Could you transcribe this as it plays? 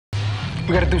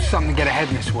We gotta do something to get ahead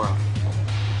in this world.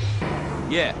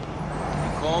 Yeah.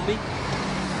 You call me?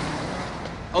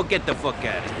 Oh, get the fuck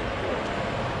out of here.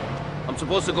 I'm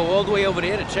supposed to go all the way over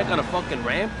there to check on a fucking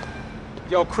ramp?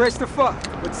 Yo, Christopher,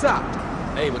 what's up?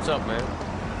 Hey, what's up, man?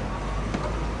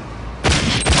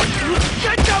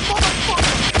 Get that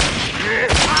motherfucker!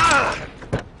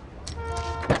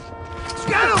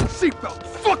 Get him! Seatbelt!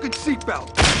 Fucking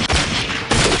seatbelt!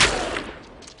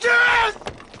 Yes!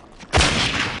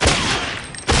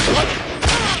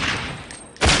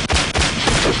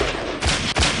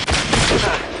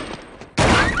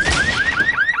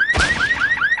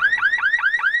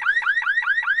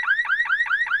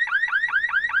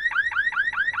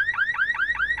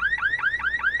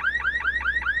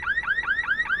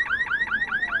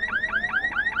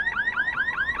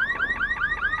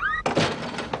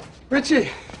 Richie.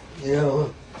 Yeah.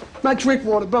 My drink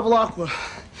water, Bevilaqua.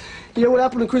 You know what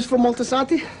happened to Christopher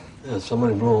Moltisanti? Yeah,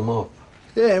 somebody blew him up.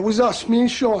 Yeah, it was us, me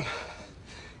and Sean. It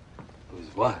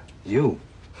was what? You?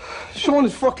 Sean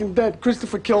is fucking dead.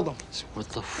 Christopher killed him. So what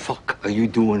the fuck are you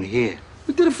doing here?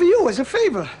 We did it for you as a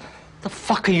favor. The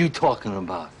fuck are you talking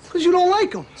about? Because you don't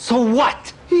like him. So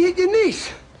what? He hit your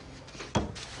niece.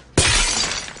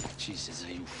 Jesus,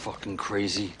 are you fucking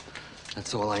crazy?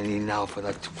 That's all I need now for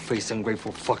that two-faced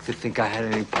ungrateful fuck to think I had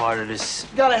any part of this.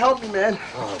 You gotta help me, man.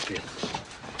 I'll help you.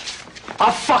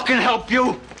 I'll fucking help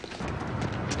you!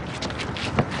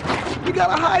 You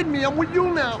gotta hide me. I'm with you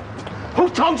now. Who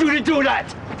told you to do that?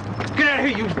 Get out of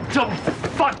here, you dumb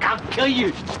fuck! I'll kill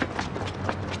you!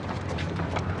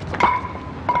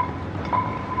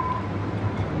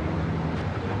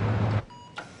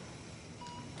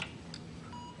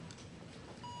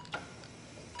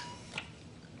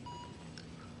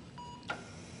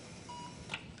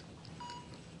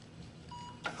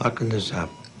 How could this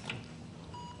happen?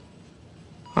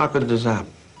 How could this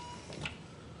happen?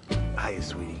 Hiya,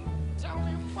 sweetie.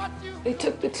 They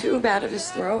took the tube out of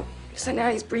his throat, so now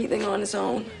he's breathing on his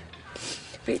own.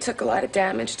 But he took a lot of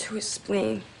damage to his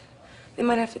spleen. They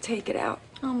might have to take it out.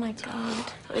 Oh, my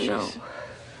God. I know.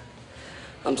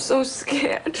 I'm so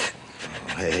scared.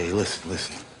 Hey,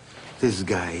 listen. This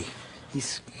guy,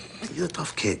 he's a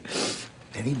tough kid.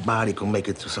 Anybody can make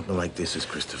it through something like this is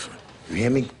Christopher. You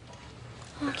hear me?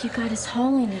 Look, you got His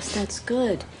Holiness. That's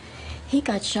good. He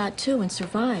got shot, too, and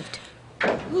survived.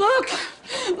 Look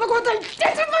what they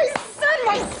did to my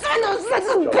son, those sons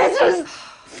of bitches!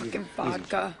 Fucking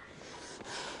vodka.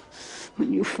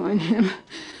 When you find him,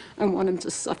 I want him to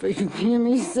suffer. You hear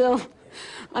me, Sil?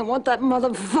 I want that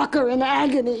motherfucker in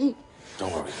agony.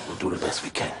 Don't worry, we'll do the best we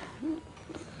can.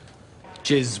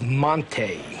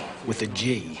 Gismonte with a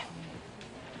G.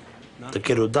 The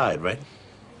kid who died, right?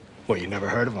 Well, you never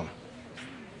heard of him?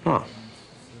 Huh.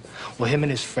 Well, him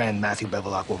and his friend, Matthew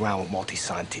Bevilaqua, were around with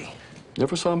Moltisanti.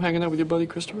 Never saw him hanging out with your buddy,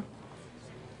 Christopher?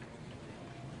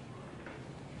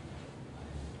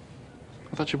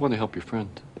 I thought you wanted to help your friend.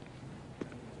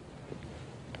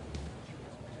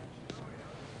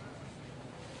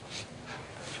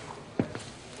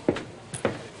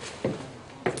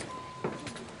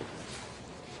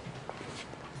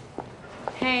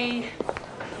 Hey.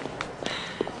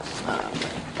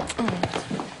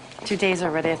 2 days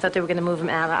already. I thought they were going to move him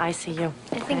out of ICU.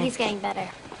 I think he's getting better.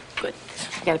 Good.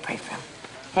 You got to pray for him.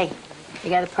 Hey, you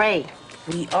got to pray.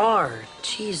 We are.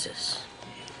 Jesus.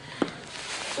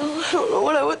 Oh, I don't know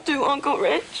what I would do, Uncle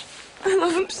Rich. I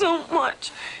love him so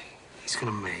much. He's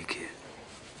gonna make it.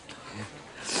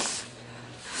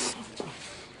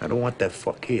 I don't want that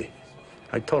fuck here.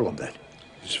 I told him that.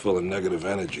 He's full of negative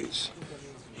energies.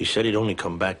 He said he'd only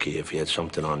come back here if he had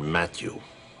something on Matthew.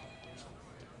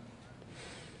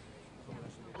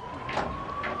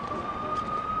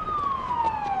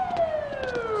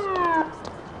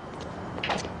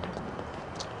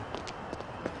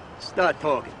 Start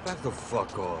talking. Back the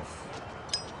fuck off.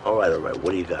 All right.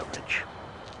 What do you got, Rich?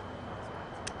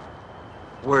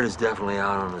 Word is definitely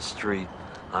out on the street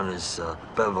on this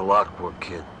Bevilaqua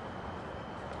kid.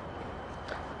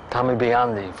 Tommy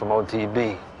Biondi from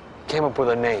OTB came up with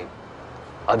a name.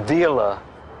 A dealer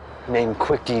named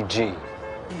Quickie G.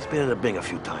 He's been in the Bing a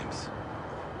few times.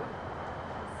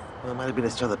 Well, it might have been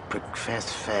this other prick, Fast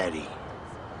Fatty.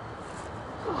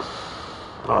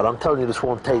 All right, I'm telling you, this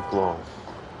won't take long.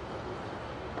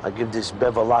 I give this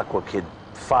Bevilaqua kid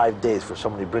 5 days for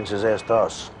somebody brings his ass to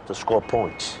us to score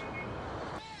points.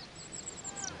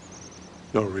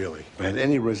 No, really. If I had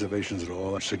any reservations at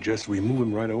all, I suggest we move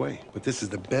him right away. But this is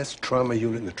the best trauma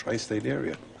unit in the tri-state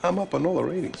area. I'm up on all the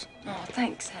ratings. Oh,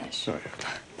 thanks, Hesh. Oh,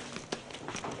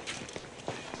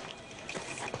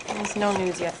 yeah. There's no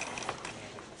news yet.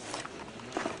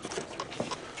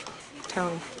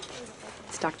 Tony,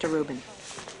 it's Dr. Rubin.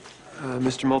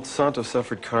 Mr. Moltisanti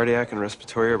suffered cardiac and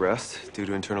respiratory arrest due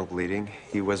to internal bleeding.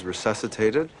 He was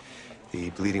resuscitated.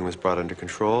 The bleeding was brought under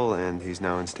control, and he's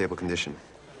now in stable condition.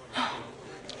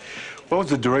 What was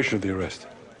the duration of the arrest?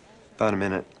 About a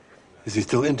minute. Is he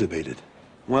still intubated?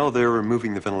 Well, they're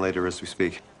removing the ventilator as we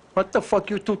speak. What the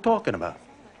fuck you two talking about?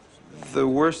 The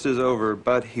worst is over,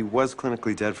 but he was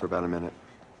clinically dead for about a minute.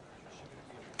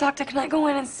 Doctor, can I go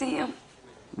in and see him?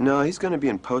 No, he's going to be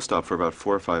in post-op for about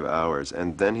 4 or 5 hours,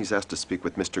 and then he's asked to speak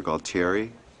with Mr.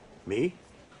 Galtieri. Me?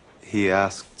 He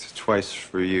asked twice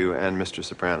for you and Mr.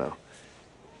 Soprano.